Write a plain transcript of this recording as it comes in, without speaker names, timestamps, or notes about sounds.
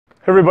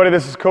Hey everybody,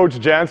 this is Coach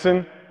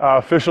Janzen,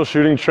 official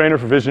shooting trainer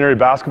for Visionary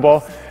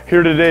Basketball,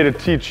 here today to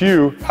teach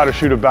you how to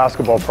shoot a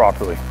basketball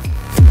properly.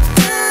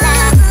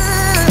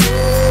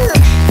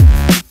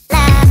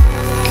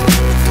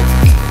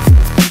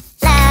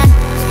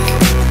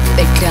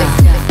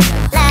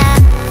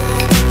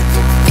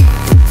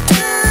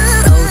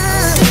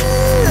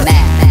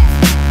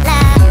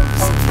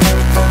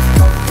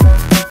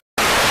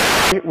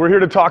 We're here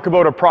to talk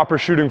about a proper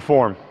shooting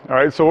form. All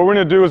right, so what we're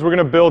going to do is we're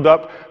going to build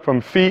up from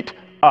feet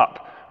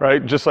up,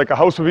 right? Just like a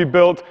house would be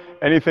built,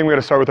 anything, we got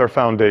to start with our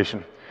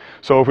foundation.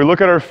 So if we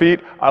look at our feet,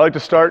 I like to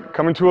start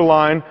coming to a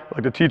line. I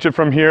like to teach it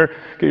from here.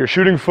 Get your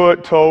shooting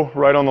foot, toe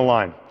right on the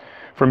line.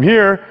 From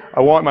here,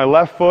 I want my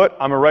left foot.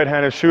 I'm a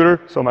right-handed shooter,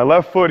 so my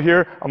left foot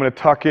here, I'm going to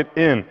tuck it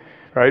in,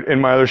 right,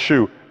 in my other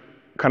shoe,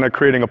 kind of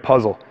creating a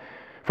puzzle.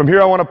 From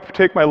here, I want to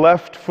take my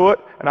left foot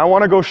and I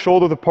want to go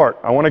shoulders apart.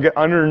 I want to get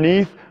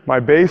underneath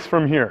my base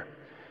from here.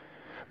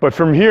 But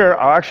from here,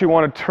 I actually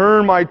want to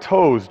turn my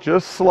toes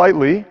just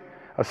slightly,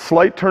 a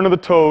slight turn of the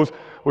toes,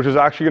 which is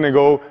actually going to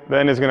go,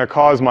 then is going to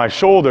cause my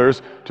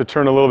shoulders to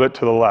turn a little bit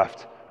to the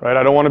left, right?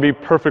 I don't want to be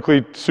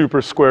perfectly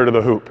super square to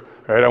the hoop,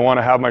 right? I want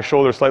to have my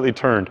shoulders slightly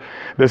turned.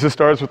 This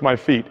starts with my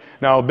feet.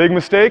 Now, a big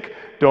mistake,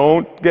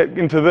 don't get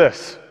into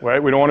this,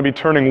 right? We don't want to be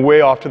turning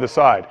way off to the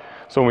side.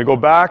 So when we go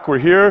back, we're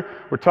here,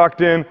 we're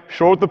tucked in,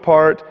 shoulders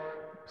apart,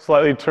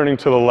 slightly turning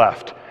to the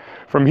left.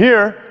 From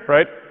here,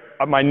 right,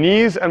 my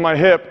knees and my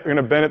hip are going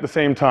to bend at the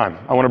same time.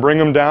 I want to bring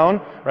them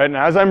down, right? And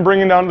as I'm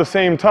bringing down at the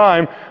same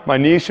time, my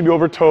knees should be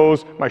over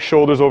toes, my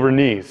shoulders over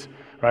knees,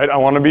 right? I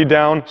want to be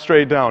down,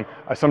 straight down.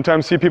 I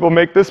sometimes see people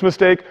make this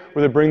mistake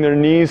where they bring their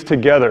knees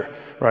together,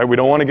 right? We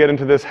don't want to get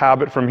into this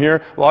habit from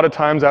here. A lot of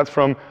times that's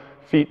from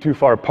feet too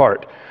far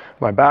apart.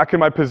 My back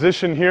in my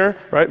position here,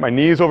 right? My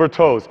knees over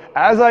toes.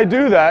 As I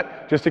do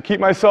that, just to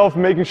keep myself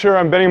making sure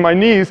I'm bending my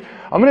knees,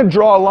 I'm going to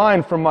draw a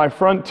line from my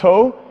front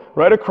toe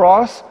right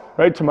across,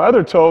 right, to my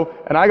other toe,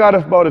 and I got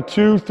about a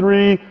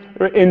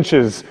 2-3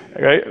 inches,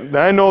 right?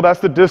 Then I know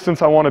that's the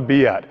distance I want to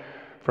be at.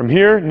 From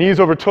here, knees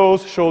over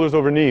toes, shoulders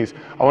over knees.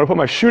 I want to put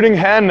my shooting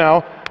hand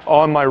now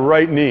on my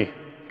right knee,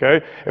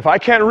 okay? If I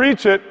can't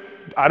reach it,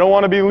 I don't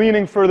want to be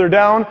leaning further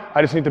down,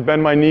 I just need to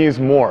bend my knees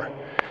more.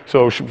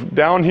 So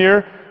down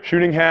here,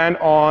 shooting hand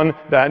on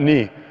that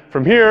knee.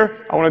 From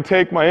here, I want to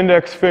take my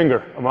index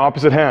finger on my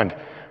opposite hand,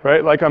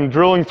 right, like I'm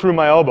drilling through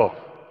my elbow.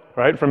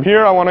 Right? From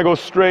here, I want to go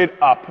straight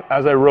up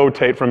as I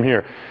rotate from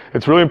here.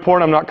 It's really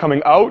important I'm not coming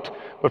out,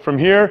 but from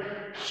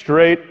here,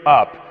 straight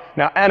up.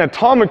 Now,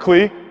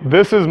 anatomically,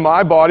 this is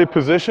my body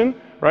position,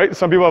 right?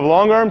 Some people have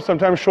long arms,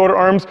 sometimes shorter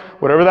arms,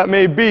 whatever that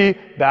may be,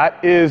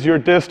 that is your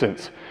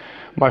distance.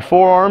 My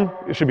forearm,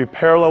 it should be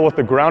parallel with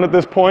the ground at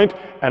this point,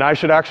 and I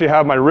should actually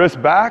have my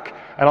wrist back,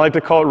 and I like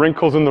to call it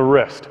wrinkles in the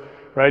wrist,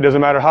 right?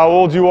 Doesn't matter how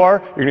old you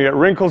are, you're going to get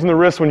wrinkles in the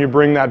wrist when you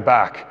bring that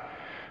back.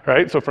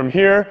 Right, so from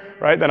here,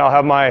 right, then I'll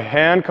have my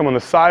hand come on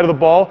the side of the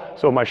ball.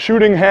 So my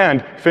shooting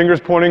hand, fingers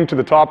pointing to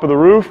the top of the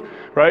roof,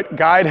 right?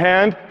 Guide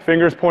hand,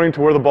 fingers pointing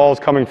to where the ball is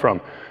coming from.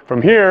 From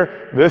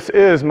here, this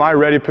is my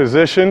ready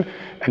position,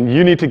 and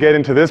you need to get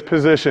into this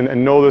position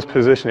and know this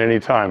position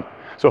anytime.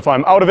 So if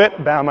I'm out of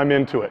it, bam, I'm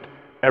into it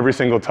every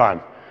single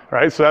time.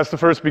 Right, so that's the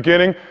first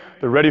beginning.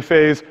 The ready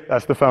phase,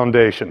 that's the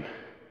foundation.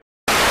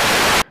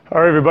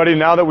 All right, everybody,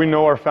 now that we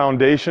know our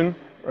foundation,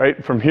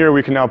 right, from here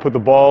we can now put the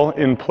ball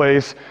in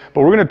place,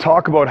 but we're going to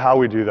talk about how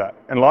we do that.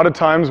 And a lot of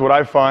times what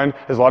I find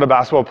is a lot of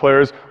basketball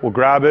players will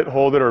grab it,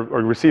 hold it, or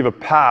receive a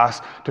pass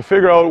to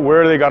figure out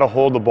where they got to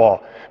hold the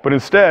ball. But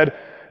instead,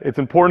 it's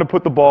important to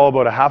put the ball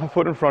about a half a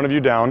foot in front of you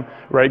down,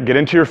 right, get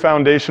into your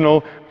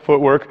foundational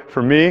footwork.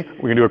 For me,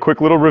 we can do a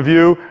quick little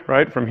review,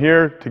 right, from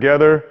here,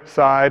 together,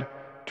 side,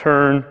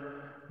 turn,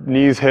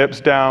 knees, hips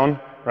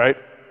down, right,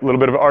 a little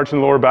bit of an arch in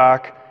the lower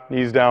back,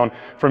 knees down.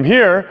 From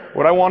here,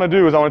 what I want to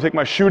do is I want to take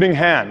my shooting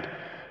hand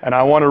and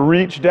I want to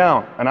reach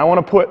down and I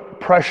want to put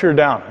pressure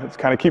down. It's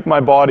kind of keep my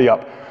body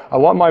up. I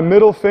want my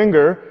middle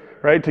finger,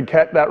 right, to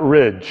get that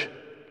ridge.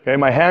 Okay,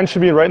 my hand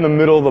should be right in the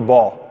middle of the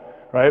ball,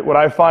 right? What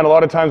I find a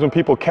lot of times when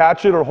people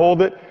catch it or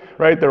hold it,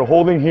 right, they're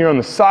holding here on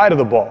the side of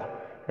the ball,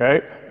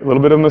 right? A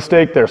little bit of a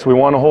mistake there. So we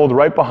want to hold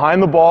right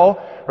behind the ball,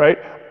 right?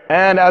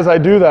 And as I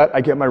do that,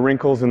 I get my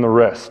wrinkles in the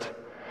wrist.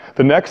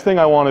 The next thing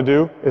I want to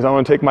do is I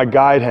want to take my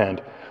guide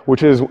hand,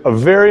 which is a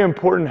very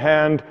important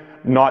hand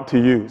not to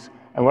use.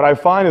 And what I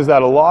find is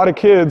that a lot of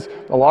kids,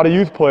 a lot of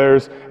youth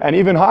players, and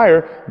even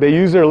higher, they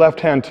use their left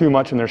hand too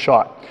much in their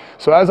shot.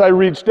 So as I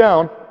reach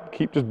down,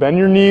 just bend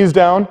your knees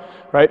down,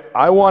 right?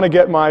 I want to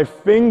get my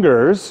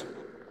fingers,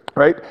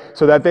 right,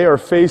 so that they are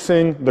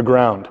facing the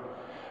ground.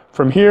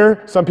 From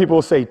here, some people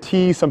will say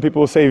T, some people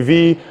will say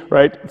V,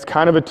 right? It's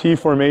kind of a T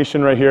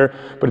formation right here.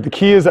 But the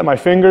key is that my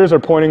fingers are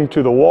pointing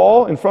to the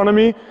wall in front of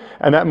me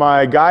and that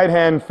my guide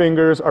hand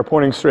fingers are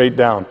pointing straight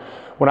down.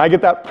 When I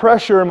get that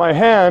pressure in my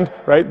hand,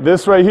 right,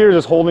 this right here is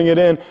just holding it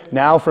in.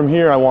 Now from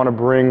here, I want to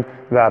bring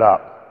that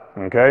up,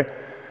 okay?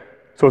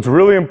 So it's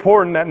really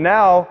important that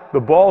now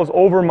the ball is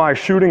over my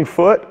shooting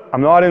foot.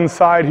 I'm not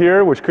inside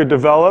here, which could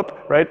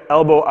develop, right?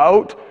 Elbow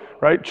out,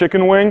 right?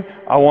 Chicken wing,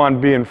 I want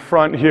to be in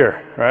front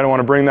here, right? I want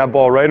to bring that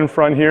ball right in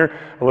front here.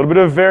 A little bit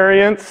of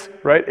variance,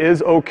 right,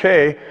 is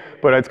okay,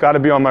 but it's got to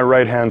be on my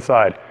right-hand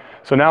side.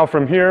 So now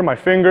from here, my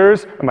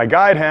fingers and my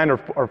guide hand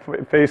are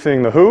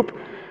facing the hoop,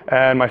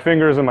 and my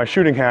fingers and my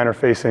shooting hand are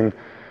facing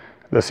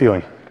the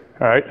ceiling.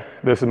 All right,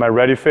 this is my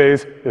ready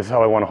phase. This is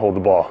how I want to hold the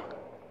ball.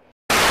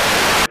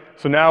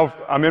 So now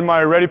I'm in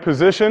my ready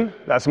position.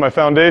 That's my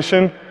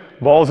foundation.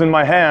 Ball's in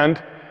my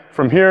hand.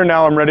 From here,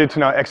 now I'm ready to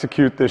now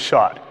execute this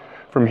shot.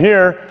 From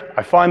here,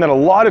 I find that a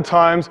lot of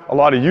times, a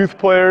lot of youth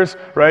players,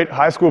 right,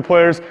 high school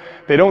players,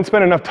 they don't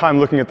spend enough time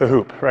looking at the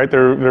hoop, right?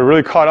 They're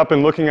really caught up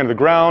in looking at the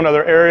ground,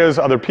 other areas,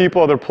 other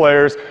people, other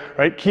players,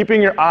 right?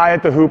 Keeping your eye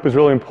at the hoop is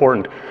really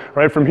important,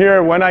 right? From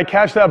here, when I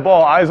catch that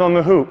ball, eyes on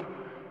the hoop,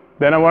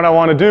 then what I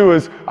want to do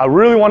is I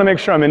really want to make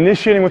sure I'm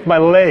initiating with my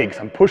legs.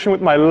 I'm pushing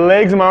with my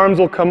legs and my arms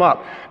will come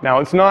up. Now,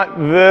 it's not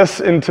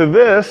this into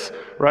this,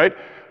 right?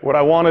 What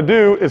I want to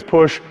do is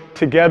push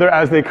together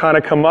as they kind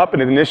of come up,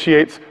 and it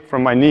initiates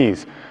from my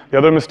knees. The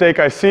other mistake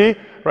I see,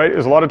 right,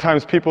 is a lot of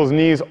times people's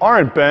knees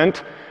aren't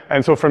bent,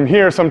 and so from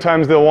here,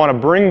 sometimes they'll want to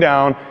bring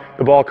down,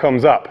 the ball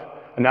comes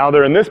up. And now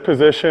they're in this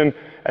position,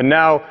 and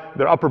now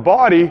their upper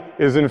body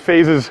is in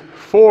phases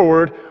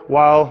forward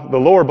while the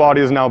lower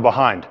body is now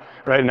behind.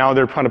 Right, now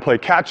they're trying to play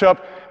catch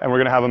up, and we're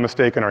going to have a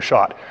mistake in our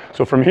shot.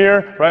 So from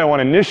here, right, I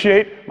want to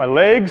initiate my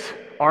legs,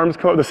 arms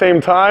come up at the same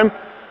time.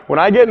 When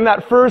I get in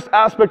that first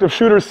aspect of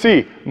shooter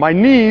C, my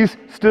knees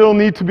still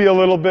need to be a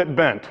little bit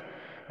bent,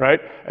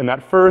 right, in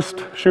that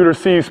first shooter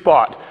C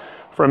spot.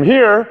 From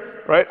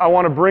here, right, I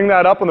want to bring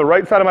that up on the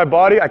right side of my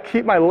body. I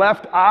keep my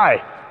left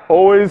eye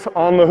always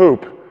on the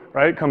hoop,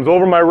 right, comes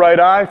over my right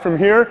eye. From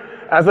here,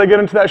 as I get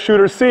into that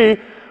shooter C,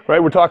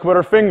 right, we're talking about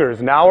our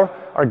fingers. Now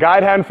our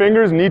guide hand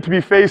fingers need to be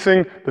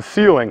facing the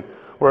ceiling,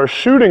 where our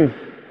shooting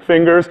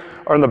fingers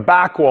are in the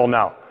back wall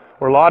now,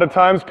 where a lot of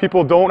times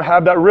people don't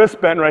have that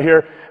wrist bent right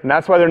here, and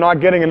that's why they're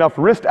not getting enough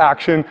wrist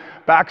action,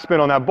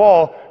 backspin on that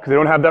ball, because they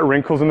don't have that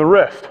wrinkles in the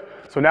wrist.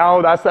 So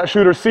now that's that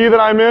shooter C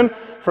that I'm in.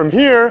 From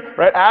here,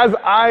 right, as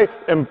I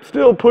am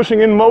still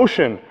pushing in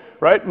motion,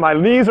 right, my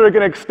knees are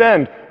going to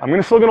extend.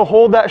 I'm still going to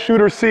hold that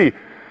shooter C.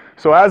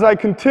 So as I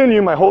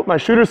continue, my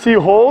shooter C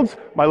holds,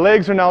 my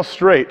legs are now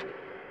straight.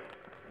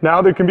 Now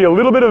there can be a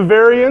little bit of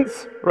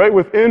variance, right,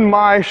 within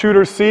my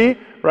shooter C,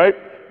 right?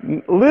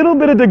 A little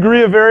bit of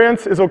degree of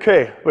variance is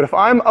okay. But if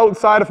I'm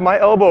outside, if my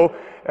elbow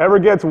ever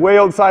gets way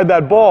outside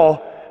that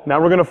ball,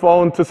 now we're going to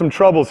fall into some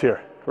troubles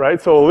here,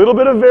 right? So a little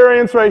bit of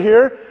variance right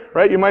here,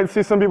 right? You might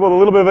see some people with a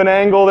little bit of an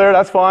angle there,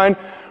 that's fine,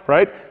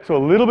 right? So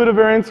a little bit of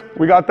variance,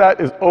 we got that,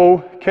 is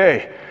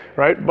okay,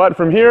 right? But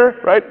from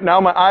here, right,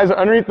 now my eyes are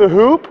underneath the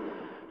hoop,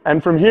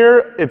 and from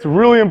here, it's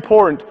really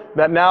important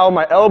that now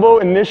my elbow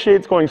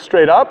initiates going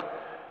straight up,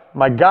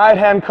 my guide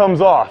hand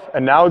comes off,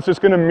 and now it's just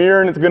going to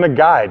mirror and it's going to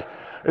guide.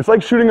 It's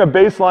like shooting a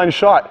baseline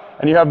shot,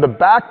 and you have the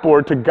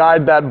backboard to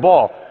guide that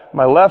ball.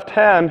 My left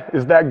hand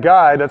is that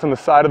guide that's on the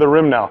side of the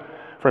rim now.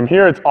 From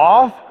here, it's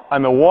off.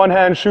 I'm a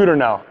one-hand shooter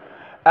now.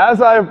 As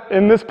I'm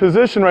in this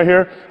position right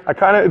here,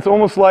 it's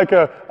almost like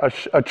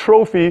a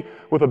trophy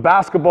with a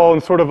basketball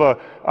and sort of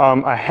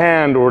a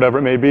hand or whatever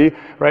it may be,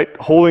 right,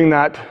 holding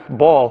that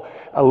ball.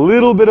 A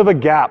little bit of a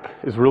gap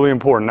is really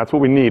important. That's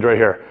what we need right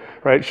here.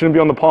 Right, shouldn't be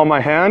on the palm of my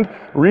hand.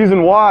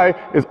 Reason why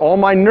is all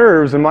my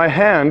nerves in my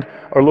hand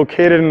are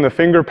located in the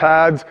finger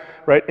pads,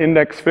 right,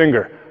 index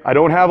finger. I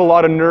don't have a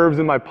lot of nerves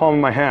in my palm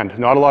of my hand,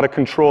 not a lot of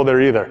control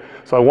there either.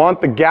 So I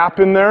want the gap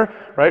in there,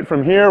 right,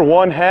 from here,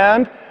 one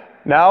hand.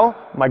 Now,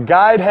 my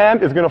guide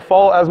hand is going to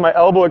follow as my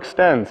elbow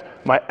extends.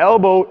 My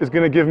elbow is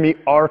going to give me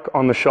arc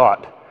on the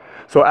shot.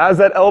 So as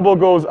that elbow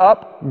goes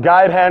up,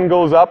 guide hand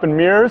goes up and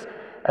mirrors,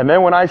 and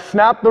then when I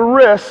snap the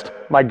wrist,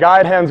 my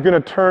guide hand's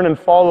going to turn and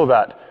follow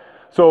that.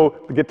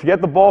 So to get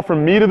the ball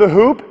from me to the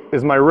hoop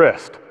is my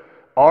wrist.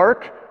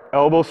 Arc,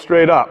 elbow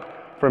straight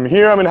up. From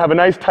here, I'm going to have a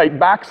nice tight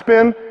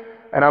backspin,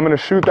 and I'm going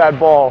to shoot that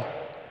ball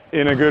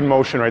in a good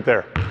motion right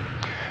there.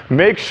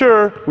 Make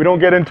sure we don't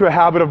get into a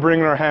habit of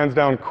bringing our hands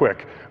down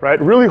quick, right?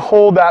 Really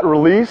hold that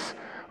release,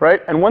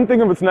 right? And one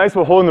thing that's nice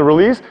about holding the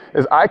release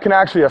is I can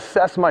actually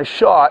assess my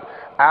shot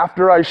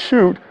after I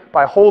shoot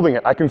by holding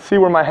it. I can see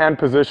where my hand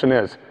position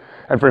is.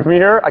 And from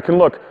here, I can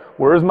look,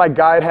 where is my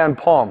guide hand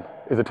palm?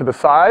 Is it to the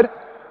side?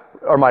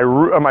 Are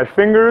my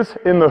fingers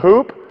in the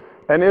hoop?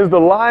 And is the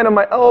line of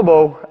my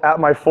elbow at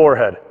my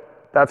forehead?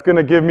 That's going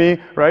to give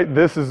me, right,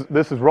 this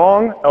is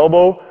wrong,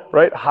 elbow,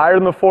 right, higher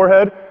than the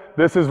forehead.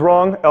 This is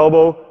wrong,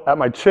 elbow at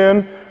my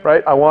chin,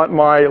 right? I want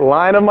my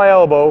line of my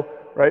elbow,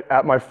 right,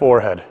 at my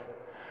forehead.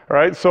 All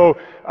right, so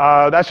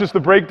that's just the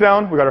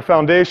breakdown. We got our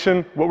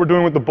foundation, what we're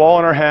doing with the ball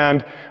in our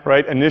hand,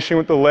 right, initiating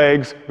with the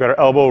legs. We got our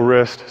elbow,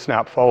 wrist,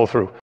 snap, follow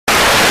through.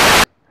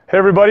 Hey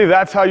everybody,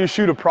 that's how you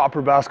shoot a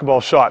proper basketball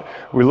shot.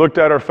 We looked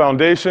at our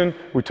foundation,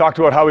 we talked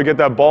about how we get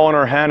that ball in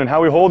our hand and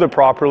how we hold it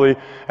properly,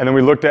 and then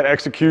we looked at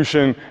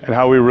execution and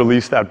how we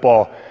release that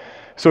ball.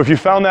 So if you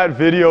found that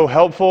video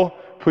helpful,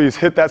 please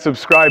hit that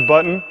subscribe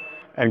button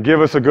and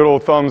give us a good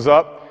old thumbs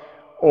up.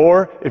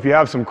 Or if you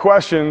have some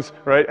questions,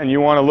 right, and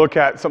you want to look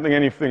at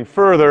anything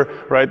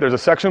further, right, there's a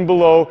section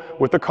below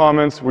with the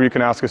comments where you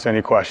can ask us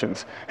any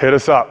questions. Hit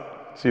us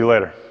up. See you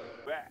later.